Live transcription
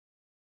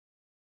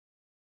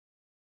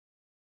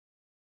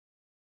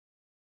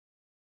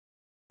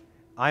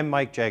I'm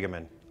Mike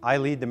Jagemann. I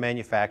lead the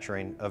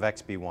manufacturing of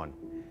XB-1.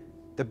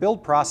 The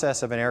build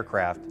process of an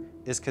aircraft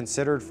is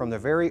considered from the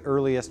very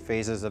earliest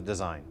phases of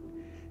design.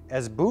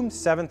 As Boom's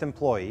 7th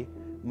employee,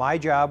 my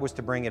job was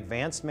to bring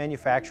advanced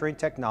manufacturing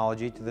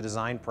technology to the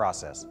design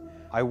process.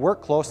 I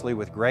worked closely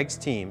with Greg's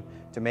team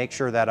to make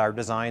sure that our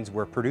designs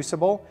were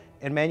producible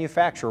and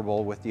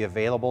manufacturable with the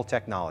available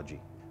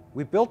technology.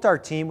 We built our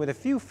team with a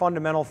few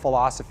fundamental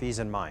philosophies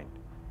in mind.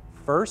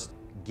 First,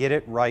 get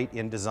it right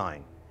in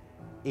design.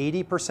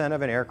 80%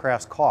 of an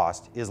aircraft's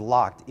cost is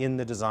locked in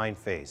the design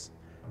phase.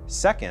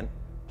 Second,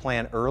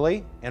 plan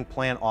early and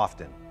plan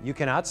often. You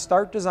cannot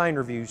start design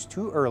reviews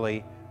too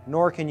early,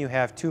 nor can you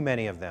have too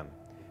many of them.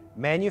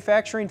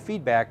 Manufacturing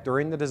feedback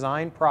during the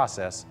design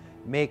process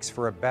makes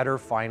for a better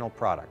final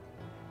product.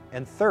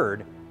 And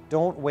third,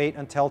 don't wait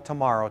until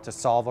tomorrow to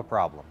solve a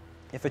problem.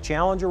 If a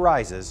challenge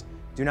arises,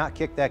 do not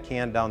kick that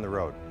can down the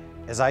road.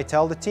 As I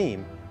tell the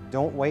team,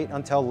 don't wait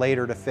until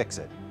later to fix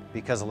it,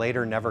 because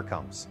later never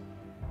comes.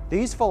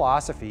 These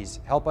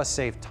philosophies help us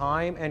save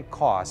time and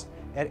cost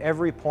at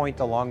every point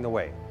along the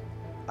way.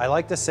 I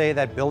like to say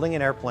that building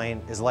an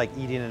airplane is like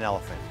eating an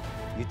elephant.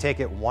 You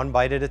take it one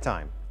bite at a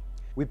time.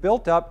 We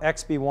built up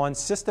XB-1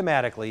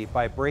 systematically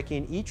by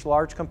breaking each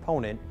large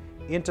component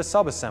into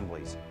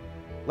subassemblies.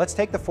 Let's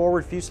take the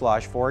forward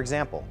fuselage for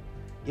example.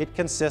 It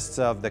consists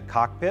of the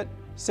cockpit,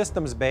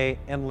 systems bay,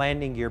 and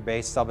landing gear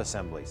bay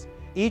subassemblies.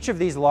 Each of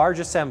these large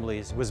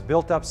assemblies was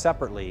built up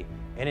separately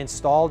and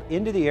installed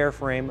into the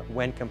airframe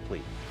when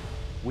complete.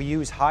 We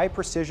use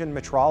high-precision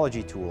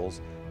metrology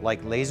tools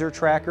like laser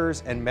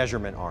trackers and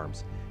measurement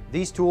arms.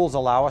 These tools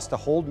allow us to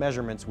hold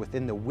measurements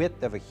within the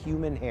width of a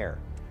human hair.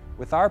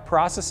 With our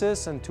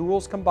processes and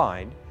tools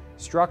combined,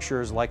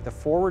 structures like the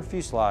forward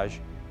fuselage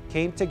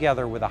came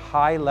together with a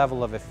high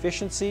level of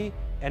efficiency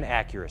and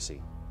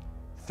accuracy.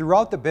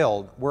 Throughout the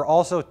build, we're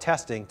also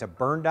testing to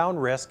burn down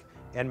risk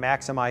and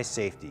maximize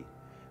safety.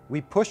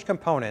 We pushed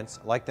components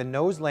like the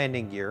nose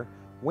landing gear,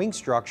 wing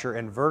structure,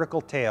 and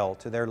vertical tail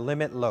to their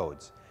limit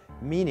loads,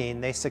 meaning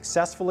they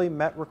successfully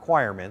met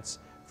requirements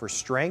for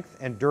strength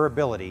and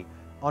durability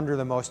under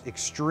the most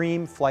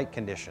extreme flight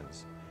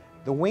conditions.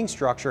 The wing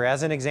structure,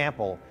 as an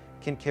example,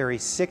 can carry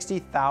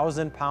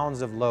 60,000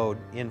 pounds of load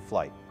in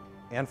flight.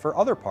 And for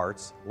other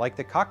parts, like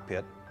the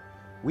cockpit,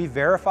 we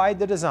verified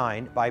the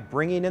design by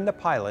bringing in the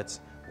pilots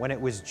when it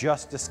was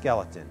just a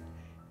skeleton.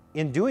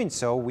 In doing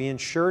so, we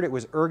ensured it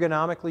was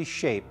ergonomically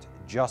shaped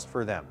just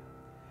for them.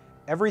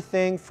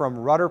 Everything from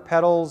rudder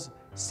pedals,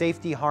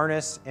 safety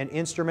harness, and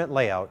instrument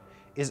layout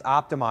is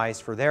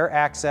optimized for their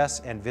access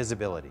and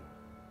visibility.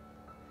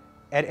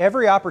 At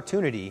every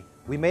opportunity,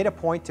 we made a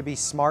point to be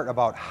smart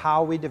about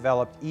how we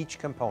developed each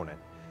component.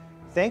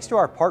 Thanks to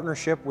our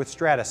partnership with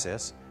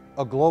Stratasys,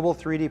 a global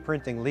 3D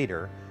printing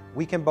leader,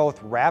 we can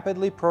both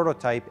rapidly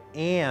prototype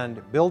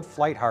and build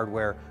flight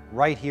hardware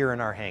right here in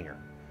our hangar.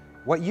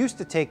 What used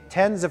to take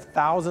tens of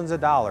thousands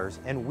of dollars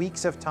and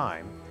weeks of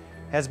time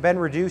has been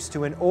reduced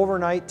to an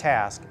overnight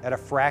task at a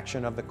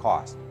fraction of the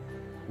cost.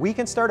 We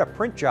can start a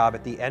print job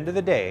at the end of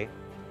the day,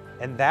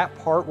 and that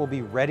part will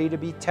be ready to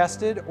be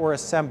tested or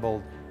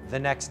assembled the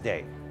next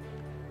day.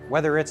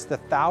 Whether it's the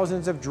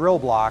thousands of drill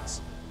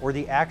blocks or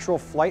the actual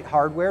flight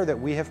hardware that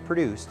we have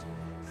produced,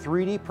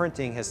 3D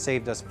printing has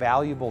saved us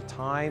valuable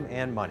time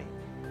and money.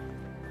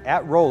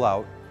 At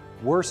rollout,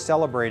 we're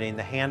celebrating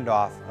the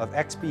handoff of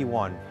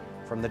XB-1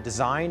 from the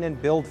design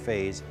and build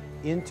phase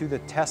into the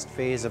test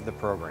phase of the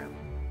program.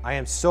 I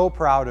am so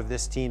proud of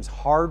this team's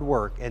hard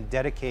work and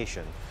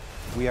dedication.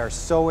 We are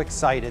so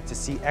excited to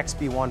see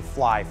XB-1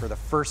 fly for the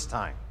first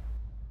time.